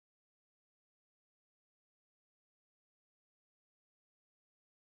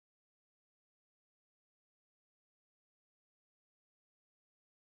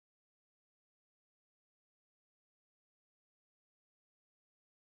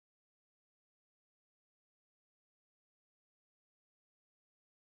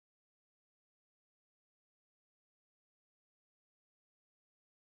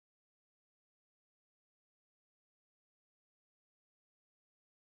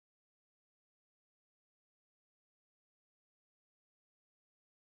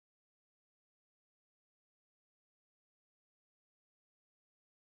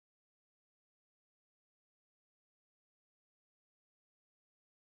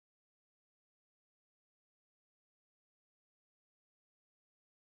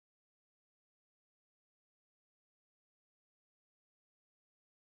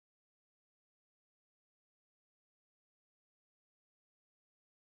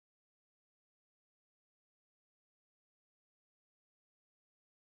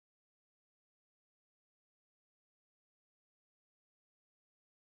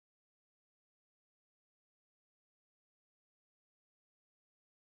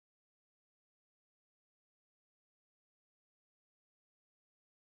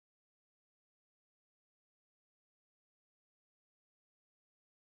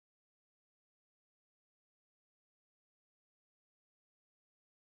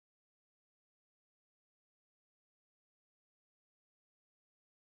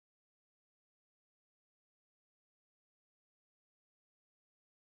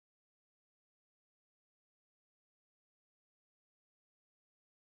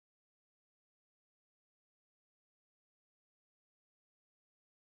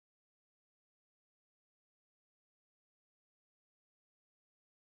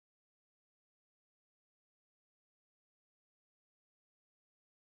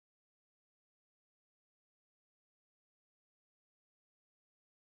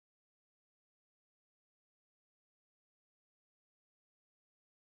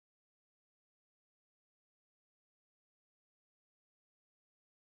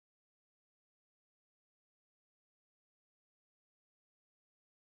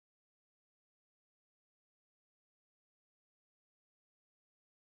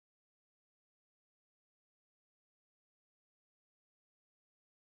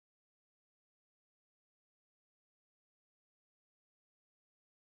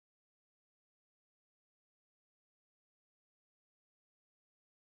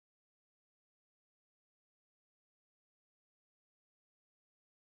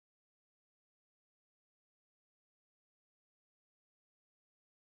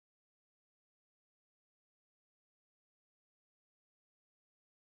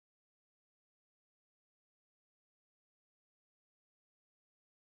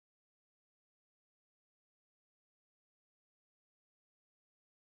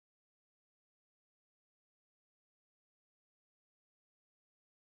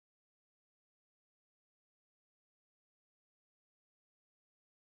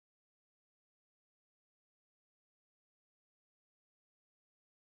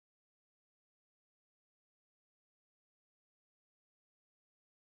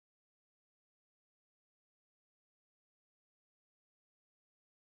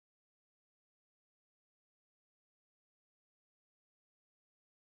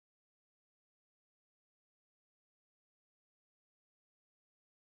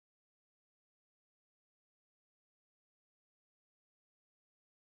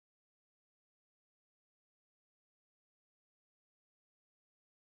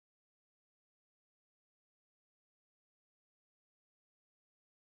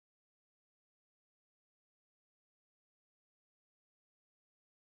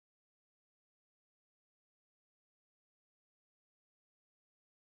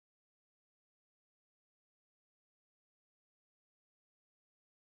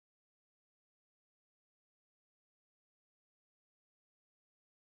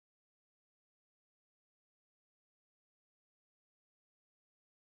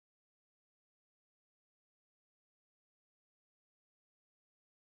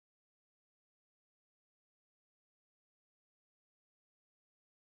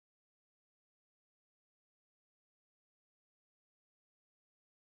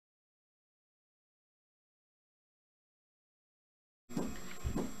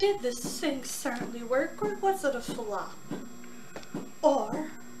Did this thing certainly work, or was it a flop?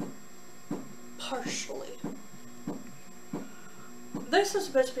 Or partially? This is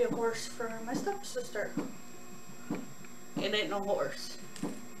supposed to be a horse for my stepsister. It ain't no horse.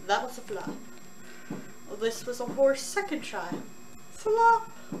 That was a flop. This was a horse second try. Flop.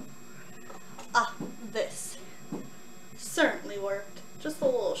 Ah, this certainly worked. Just a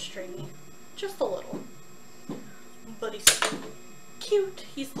little stringy. Just a little. But he's cute.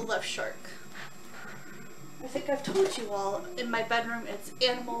 He's the left shark. I think I've told you all, in my bedroom it's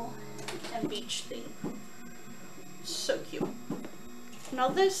animal and beach theme. So cute. Now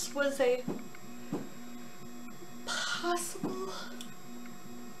this was a possibly,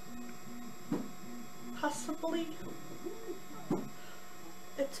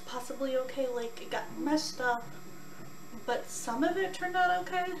 it's possibly okay, like it got messed up, but some of it turned out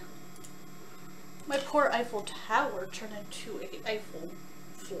okay. My poor Eiffel Tower turned into a Eiffel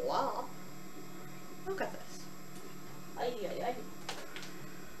flop. Look at this. I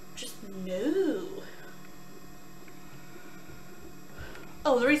just no.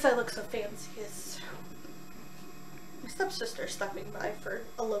 Oh, the reason I look so fancy is my stepsister stopping by for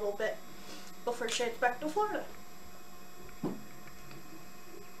a little bit before she heads back to Florida.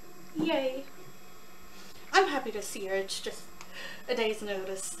 Yay. I'm happy to see her, it's just a day's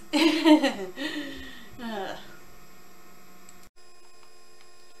notice.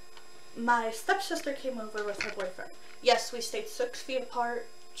 My stepsister came over with her boyfriend. Yes, we stayed 6 feet apart.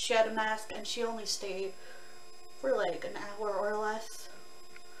 She had a mask and she only stayed for like an hour or less.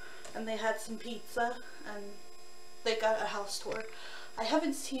 And they had some pizza and they got a house tour. I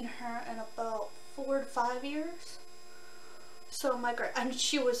haven't seen her in about 4 to 5 years. So and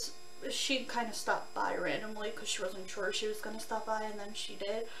she kind of stopped by randomly because she wasn't sure she was going to stop by, and then she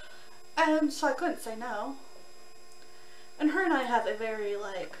did. And so I couldn't say no. And her and I have a very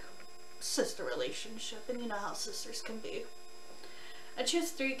like sister relationship, and you know how sisters can be. And she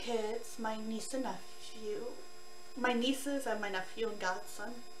has 3 kids, my niece and nephew. My nieces and my nephew and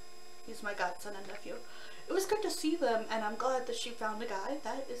godson. He's my godson and nephew. It was good to see them, and I'm glad that she found a guy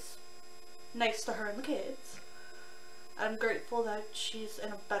that is nice to her and the kids. I'm grateful that she's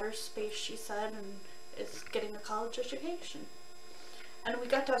in a better space, she said, and is getting a college education. And we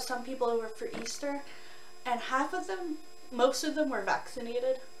got to have some people over for Easter, and half of them, most of them were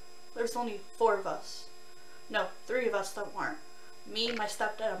vaccinated. There's only 4 of us. No, 3 of us that weren't. Me, my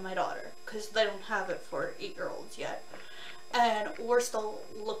stepdad, and my daughter, because they don't have it for 8-year-olds yet. And we're still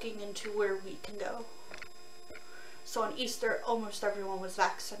looking into where we can go. So on Easter, almost everyone was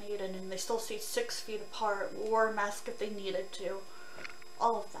vaccinated, and they still stay 6 feet apart, wore a mask if they needed to,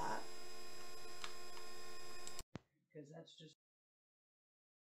 all of that. Because that's just...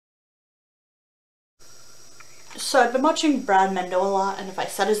 So I've been watching Brad Mendo a lot, and if I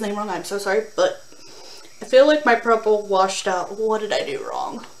said his name wrong, I'm so sorry, but I feel like my purple washed out. What did I do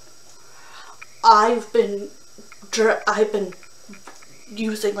wrong? I've been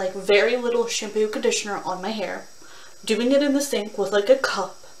using like very little shampoo conditioner on my hair, doing it in the sink with like a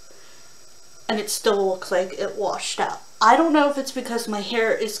cup, and it still looks like it washed out. I don't know if it's because my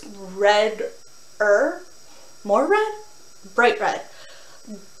hair is more red, bright red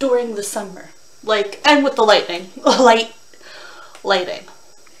during the summer, like, and with the lighting, like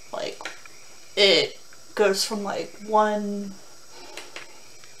it goes from like 1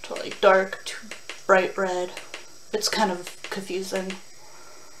 to like dark to bright red. It's kind of confusing.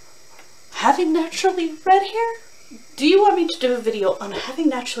 Having naturally red hair? Do you want me to do a video on having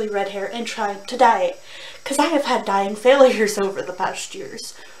naturally red hair and trying to dye it? Because I have had dyeing failures over the past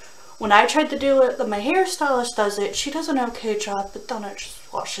years. When I tried to do it, my hairstylist does it. She does an okay job, but then it just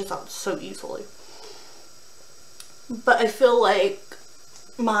washes out so easily. But I feel like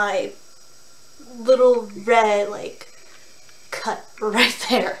my little red, like, cut right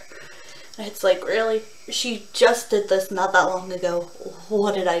there. And it's like, really? She just did this not that long ago.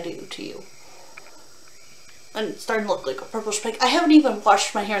 What did I do to you? And it's starting to look like a purplish pink. I haven't even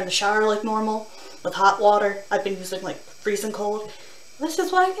washed my hair in the shower like normal with hot water. I've been using like freezing cold. This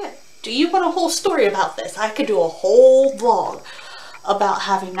is what I get. Do you want a whole story about this? I could do a whole vlog about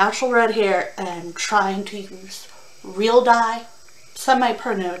having natural red hair and trying to use real dye,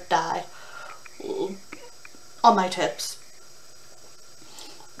 semi-permanent dye on my tips.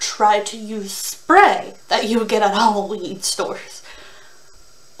 Try to use spray that you would get at Halloween stores.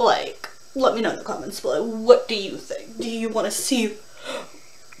 Like, let me know in the comments below. What do you think? Do you want to see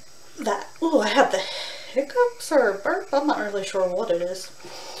that? Oh, I have the hiccups or a burp? I'm not really sure what it is.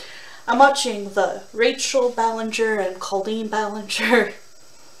 I'm watching the Rachel Ballinger and Colleen Ballinger.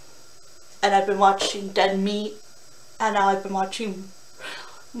 And I've been watching Dead Meat. And now I've been watching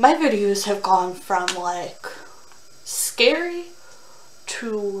my videos have gone from like scary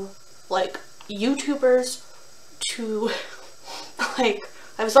to like YouTubers to like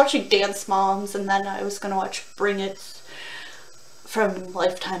I was watching Dance Moms, and then I was gonna watch Bring It from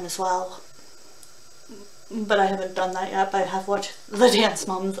Lifetime as well, but I haven't done that yet. But I have watched the Dance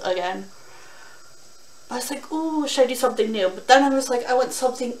Moms again. I was like, ooh, should I do something new? But then I was like, I want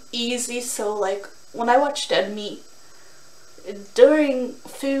something easy. So like when I watch Dead Meat during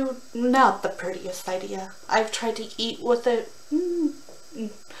food, not the prettiest idea. I've tried to eat with it,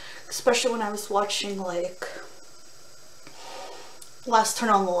 especially when I was watching like Last Turn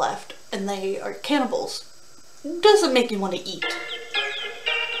on the Left, and they are cannibals. Doesn't make me want to eat.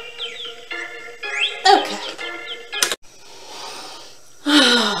 Okay.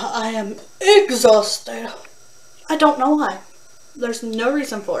 I am exhausted. I don't know why. There's no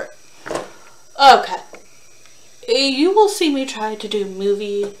reason for it. Okay. You will see me try to do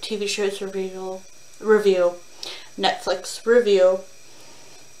movie, TV shows review, Netflix review.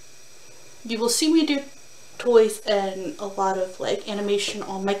 You will see me do toys and a lot of like animation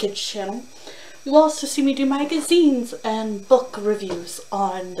on my kids' channel. You will also see me do magazines and book reviews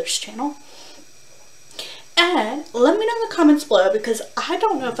on this channel. And let me know in the comments below, because I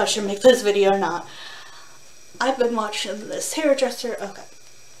don't know if I should make this video or not. I've been watching this hairdresser. Okay.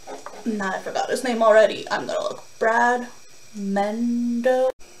 Nah, I forgot his name already. I'm gonna look. Brad Mendo.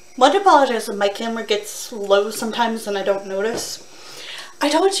 I want to apologize if my camera gets low sometimes and I don't notice. I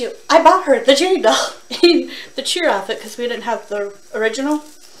told you, I bought her the Jerry doll in the cheer outfit because we didn't have the original.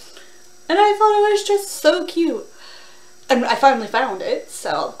 And I thought it was just so cute. And I finally found it, so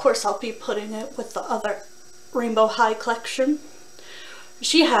of course I'll be putting it with the other Rainbow High collection.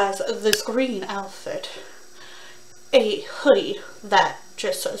 She has this green outfit, a hoodie that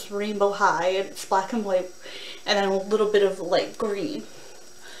just says Rainbow High, and it's black and white, and then a little bit of light green.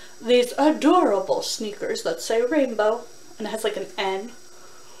 These adorable sneakers that say Rainbow, and it has like an N.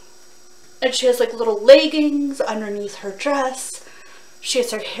 And she has like little leggings underneath her dress. She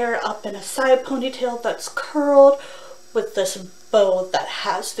has her hair up in a side ponytail that's curled with this bow that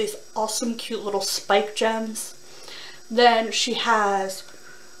has these awesome cute little spike gems. Then she has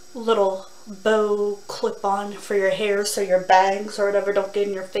little bow clip on for your hair so your bangs or whatever don't get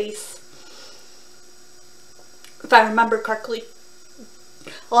in your face. If I remember correctly,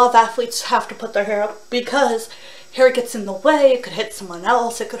 a lot of athletes have to put their hair up because hair gets in the way. It could hit someone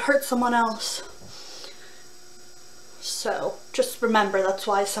else, it could hurt someone else. So just remember, that's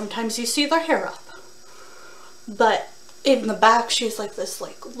why sometimes you see their hair up. But in the back she has like this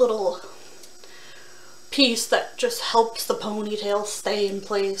like little piece that just helps the ponytail stay in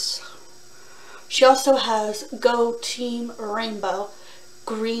place. She also has Go Team Rainbow,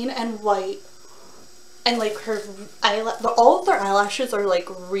 green and white, and like her all of their eyelashes are like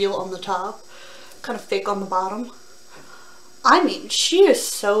real on the top, kind of fake on the bottom. I mean, she is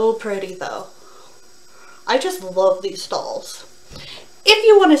so pretty though. I just love these dolls. If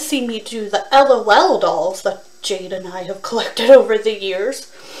you want to see me do the LOL dolls that Jade and I have collected over the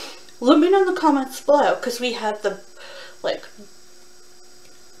years, let me know in the comments below, because we have the, like,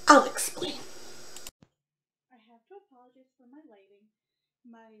 I'll explain. I have to apologize for my lighting.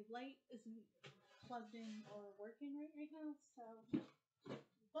 My light isn't plugged in or working right now, so,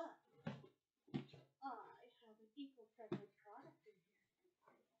 but I have an eco-friendly product in here,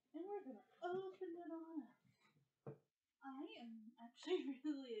 and we're gonna open it on up. I am actually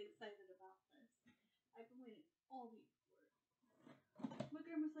really excited about this. I've been waiting all week for it. My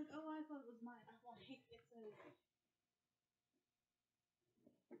grandma's like, oh, I thought it was mine. I'm like, it's a...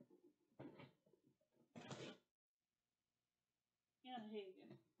 Anna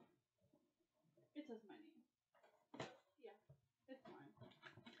Hagen. It says my name. Yeah, it's mine.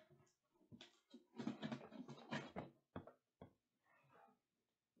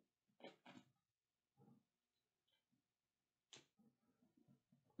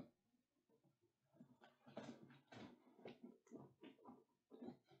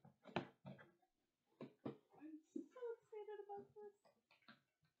 I'm so excited about this.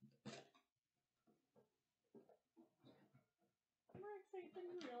 More excited than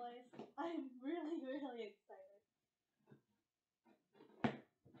you realize. I'm really, really excited.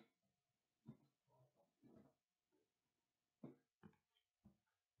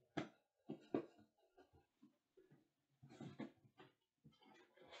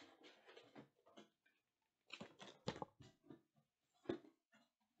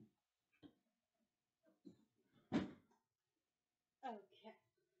 Okay.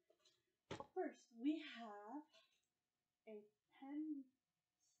 First, we have a pen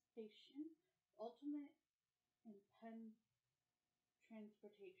station, ultimate in pen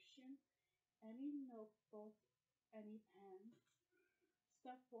transportation, any notebook, any pen.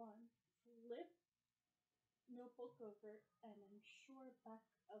 Step 1. Flip notebook over and ensure back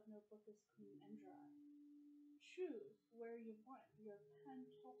of notebook is clean and dry. Choose where you want your pen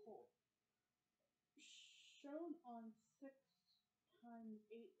to hold. Shown on 6 times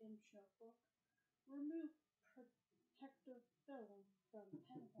 8-inch notebook, remove protective film from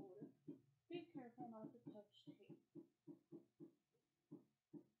pen holder. Be careful not to touch tape.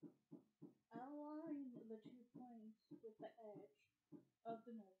 Align the 2 points with the edge of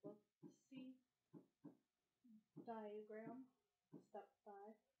the notebook. See diagram. Step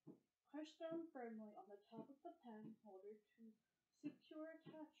 5. Push down firmly on the top of the pen holder to secure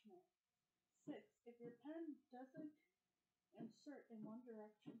attachment. 6. If your pen doesn't insert in one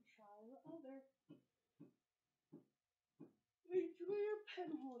direction, try the other. Enjoy your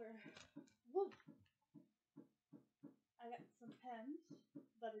pen holder. Whoa. I got some pens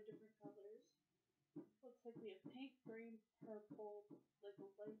that are different colors. Looks like we have pink, green, purple, like a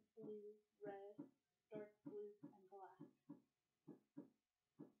light blue, red, dark blue, and black.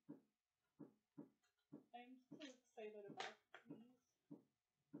 I'm so excited about these.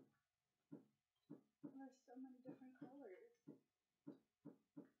 There's so many different colors.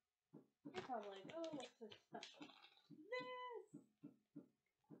 You're probably like, oh, what's so special? This!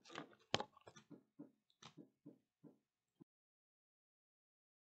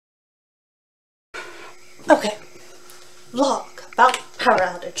 Okay, vlog about power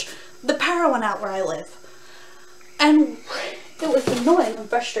outage. The power went out where I live. And it was annoying and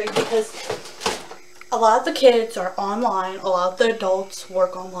frustrating because a lot of the kids are online, a lot of the adults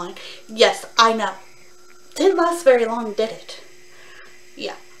work online. Yes, I know. Didn't last very long, did it?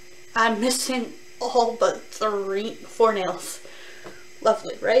 Yeah. I'm missing all but 4 nails.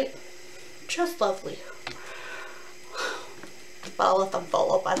 Lovely, right? Just lovely. But I'll let them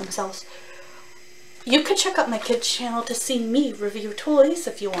fall out by themselves. You could check out my kids' channel to see me review toys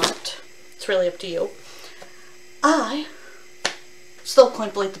if you want. It's really up to you. I still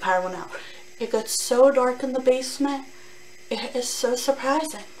couldn't believe the power went out. It got so dark in the basement. It is so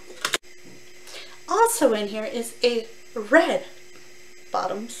surprising. Also in here is a red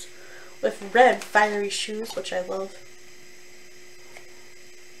bottoms with red fiery shoes, which I love.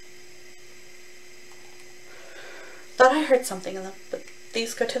 Thought I heard something in them, but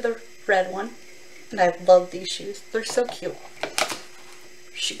these go to the red one. And I love these shoes. They're so cute.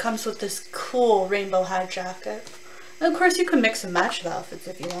 She comes with this cool rainbow hat jacket. And of course you can mix and match the outfits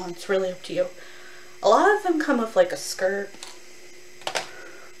if you want. It's really up to you. A lot of them come with like a skirt.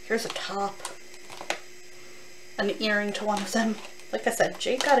 Here's a top. An earring to one of them. Like I said,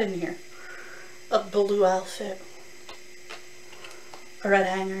 Jake got in here. A blue outfit. A red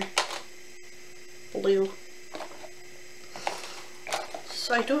hanger. Blue.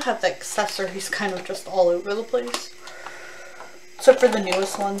 So I do have the accessories kind of just all over the place. Except for the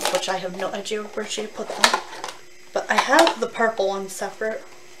newest ones, which I have no idea where she put them. But I have the purple one separate.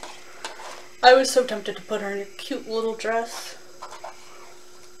 I was so tempted to put her in a cute little dress.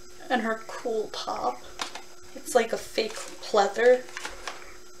 And her cool top. It's like a fake pleather.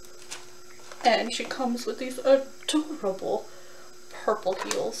 And she comes with these adorable purple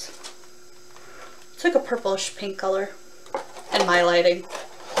heels. It's like a purplish pink color. In my lighting.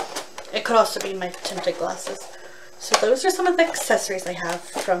 It could also be my tinted glasses. So those are some of the accessories I have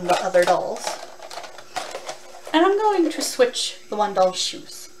from the other dolls. And I'm going to switch the one doll's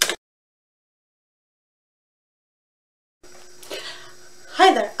shoes.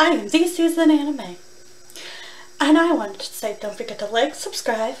 Hi there, I am The Season Anime. And I wanted to say don't forget to like,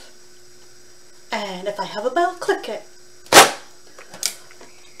 subscribe, and if I have a bell, click it.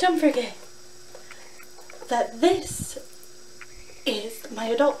 Don't forget that this is my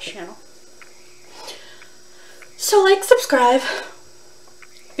adult channel. So like, subscribe,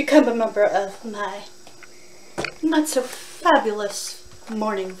 become a member of my not so fabulous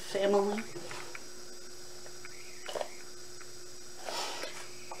morning family.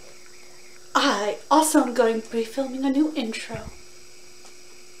 I also am going to be filming a new intro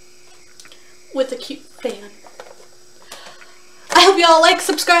with a cute fan. I hope you all like,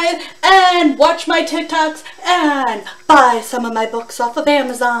 subscribe, and watch my TikToks, and buy some of my books off of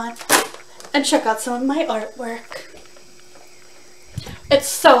Amazon, and check out some of my artwork. It's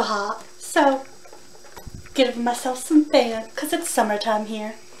so hot, so give myself some fan, because it's summertime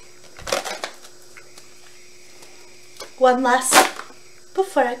here. One last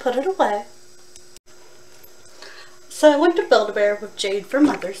before I put it away. So I went to Build-A-Bear with Jade for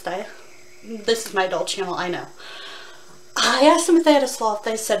Mother's Day. This is my adult channel, I know. I asked them if they had a sloth.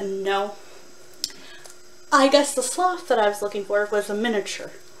 They said no. I guess the sloth that I was looking for was a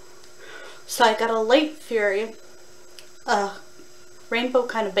miniature. So I got a Light Fury, a rainbow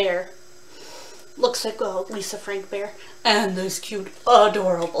kind of bear. Looks like a Lisa Frank bear. And this cute,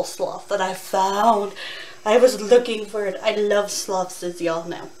 adorable sloth that I found. I was looking for it. I love sloths, as y'all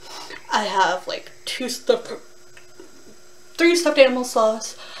know. I have like 3 stuffed animal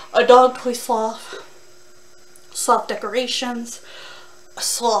sloths, a dog toy sloth, sloth decorations, a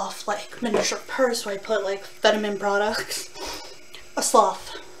sloth like miniature purse where I put like vitamin products, a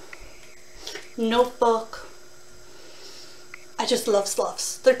sloth notebook. I just love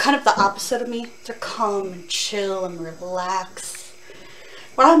sloths. They're kind of the opposite of me. They're calm and chill and relaxed.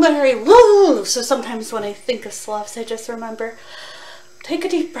 Well, I'm very woo, so sometimes when I think of sloths, I just remember, take a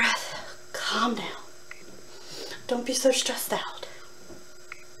deep breath, calm down. Don't be so stressed out.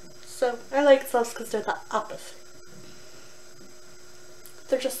 So I like sloths because they're the opposite.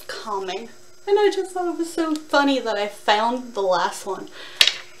 They're just calming. And I just thought it was so funny that I found the last one.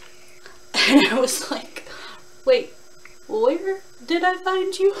 And I was like, wait, where did I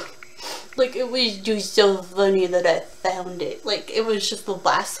find you? Like, it was just so funny that I found it. Like, it was just the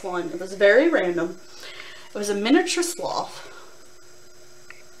last one. It was very random. It was a miniature sloth.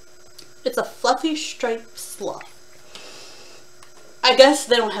 It's a fluffy striped sloth. I guess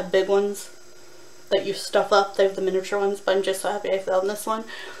they don't have big ones that you stuff up. They have the miniature ones, but I'm just so happy I found this one.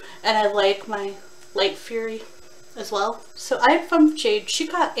 And I like my Light Fury as well. So I had fun with Jade. She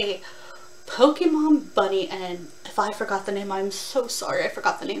got a Pokemon bunny, and if I forgot the name, I'm so sorry I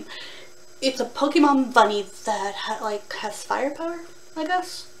forgot the name. It's a Pokemon bunny that has firepower, I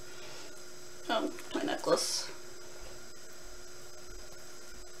guess. Oh, my necklace.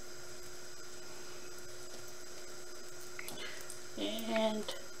 And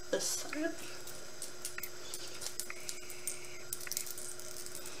this side.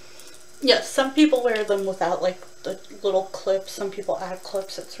 Yes, some people wear them without like the little clips. Some people add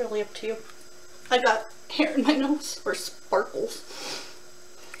clips. It's really up to you. I got hair in my nose for sparkles.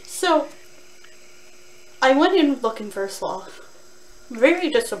 So I went in looking for a sloth. Very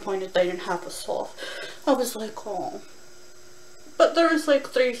disappointed they didn't have a sloth. I was like, oh. But there was like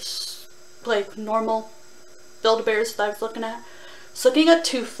 3 like normal Build-A-Bears that I was looking at. So looking at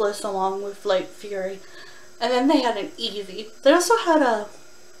Toothless along with Light Fury. And then they had an Eevee. They also had a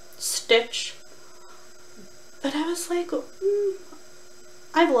Stitch. But I was like,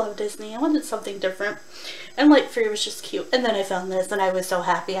 I love Disney. I wanted something different. And Light Fury was just cute. And then I found this and I was so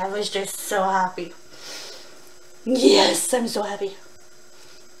happy. I was just so happy. Yes, I'm so happy.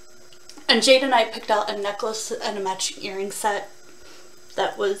 And Jade and I picked out a necklace and a matching earring set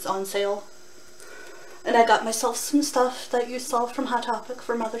that was on sale. And I got myself some stuff that you saw from Hot Topic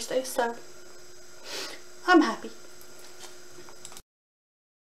for Mother's Day, so I'm happy.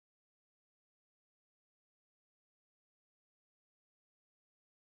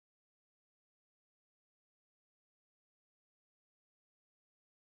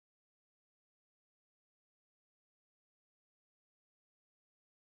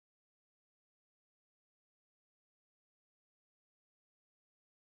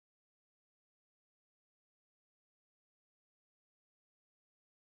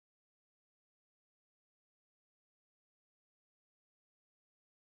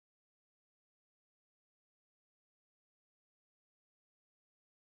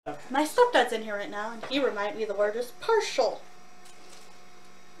 My stepdad's in here right now, and he reminded me the word is partial.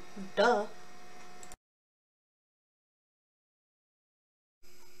 Duh.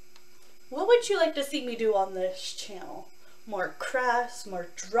 What would you like to see me do on this channel? More crafts, more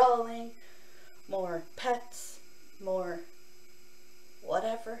drawing, more pets, more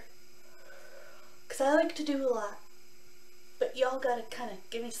whatever? Because I like to do a lot. But y'all gotta kind of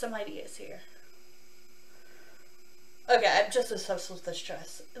give me some ideas here. Okay, I'm just obsessed with this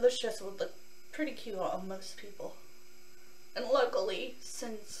dress. This dress would look pretty cute on most people. And luckily,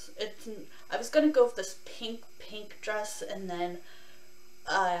 since I was gonna go with this pink dress, and then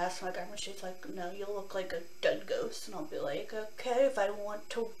I asked my grandma, she's like, no, you look like a dead ghost. And I'll be like, okay, if I want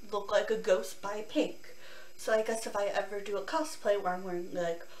to look like a ghost, buy pink. So I guess if I ever do a cosplay where I'm wearing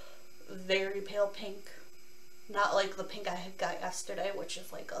like very pale pink, not like the pink I had got yesterday, which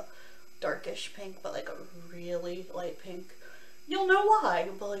is like a darkish pink, but like a really light pink, you'll know why.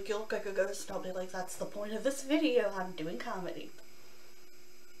 But like, you look like a ghost, and I'll be like, that's the point of this video, I'm doing comedy.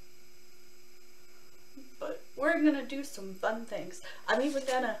 But we're gonna do some fun things. I'm even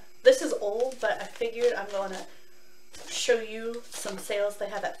gonna, this is old, but I figured I'm gonna show you some sales they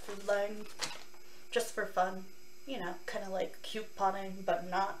have at Food Lion, just for fun. You know, kind of like couponing, but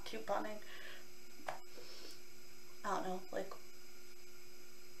not couponing. I don't know, like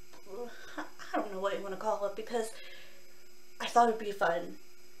I don't know what you want to call it, because I thought it'd be fun.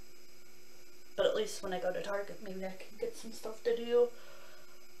 But at least when I go to Target, maybe I can get some stuff to do.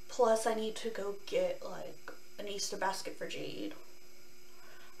 Plus, I need to go get, like, an Easter basket for Jade.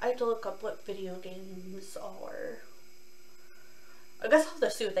 I have to look up what video games are. I guess I'll have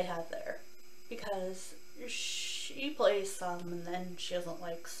to see what they have there. Because she plays some, and then she doesn't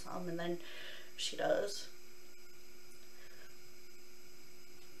like some, and then she does.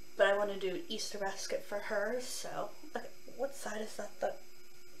 But I want to do an Easter basket for her, so... Okay, what side is that?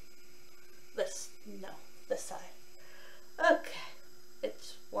 This side. Okay.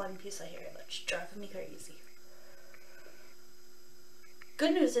 It's one piece of hair that's driving me crazy.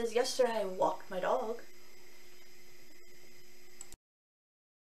 Good news is, yesterday I walked my dog.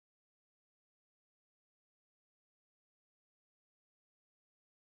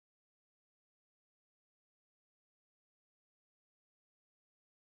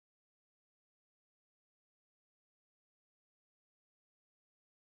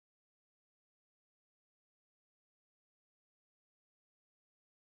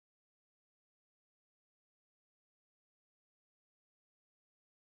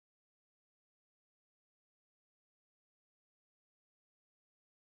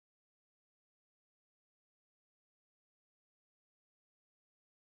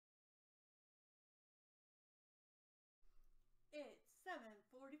 It's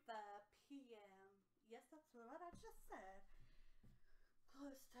 7:45 p.m. Yes, that's what I just said.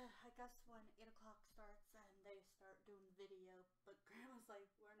 Close to, I guess, when 8 o'clock starts and they start doing video. But Grandma's like,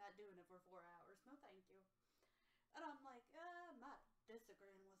 we're not doing it for 4 hours. No, thank you. And I'm like, I'm not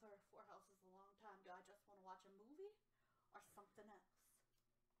disagreeing with her. 4 hours is a long time. Do I just want to watch a movie or something else?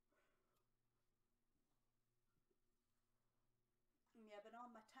 Yeah, but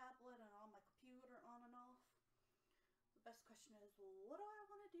on my tablet and on my computer, on and off. The best question is, well, what do I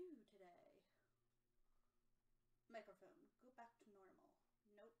want to do today? Microphone, go back to normal.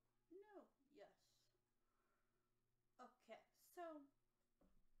 Nope. No. Yes. Okay, so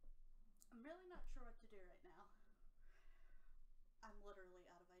I'm really not sure what to do right now. I'm literally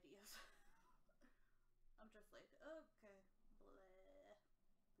out of ideas. I'm just like, okay, blah,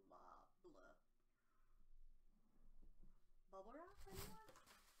 blah, blah. Bubble wrap, anyone?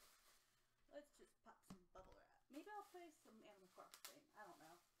 Let's just pop some bubble wrap. Maybe I'll play some Animal Crossing. I don't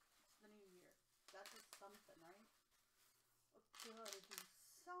know. It's the new year. That's just something, right? Okay, gotta do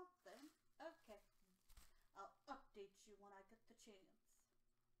something. Okay. I'll update you when I get the chance.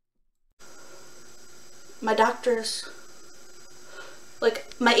 My doctors, like,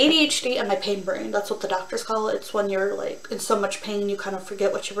 my ADHD and my pain brain, that's what the doctors call it. It's when you're, like, in so much pain you kind of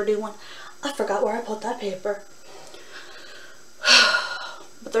forget what you were doing. I forgot where I put that paper.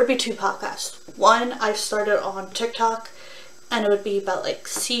 But there'd be 2 podcasts. One, I started on TikTok, and it would be about, like,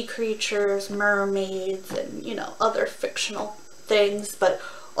 sea creatures, mermaids, and, you know, other fictional things, but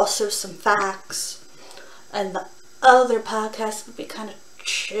also some facts. And the other podcast would be kind of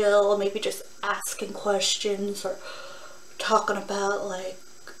chill, maybe just asking questions or talking about, like,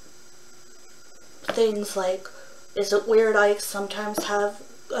 things like, is it weird I sometimes have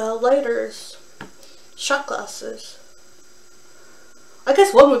lighters, shot glasses? I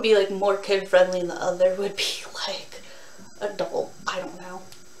guess one would be, like, more kid-friendly and the other would be, like, adult. I don't know.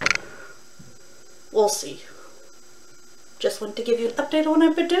 We'll see. Just wanted to give you an update on what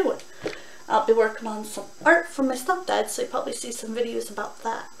I've been doing. I'll be working on some art for my stepdad, so you'll probably see some videos about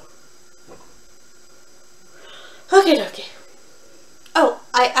that. Okay, dokie. Oh,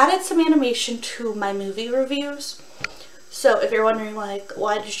 I added some animation to my movie reviews. So if you're wondering, like,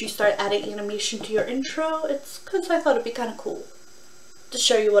 why did you start adding animation to your intro? It's because I thought it'd be kind of cool to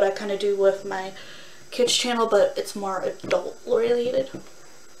show you what I kind of do with my kids channel, but it's more adult related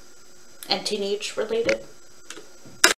and teenage related.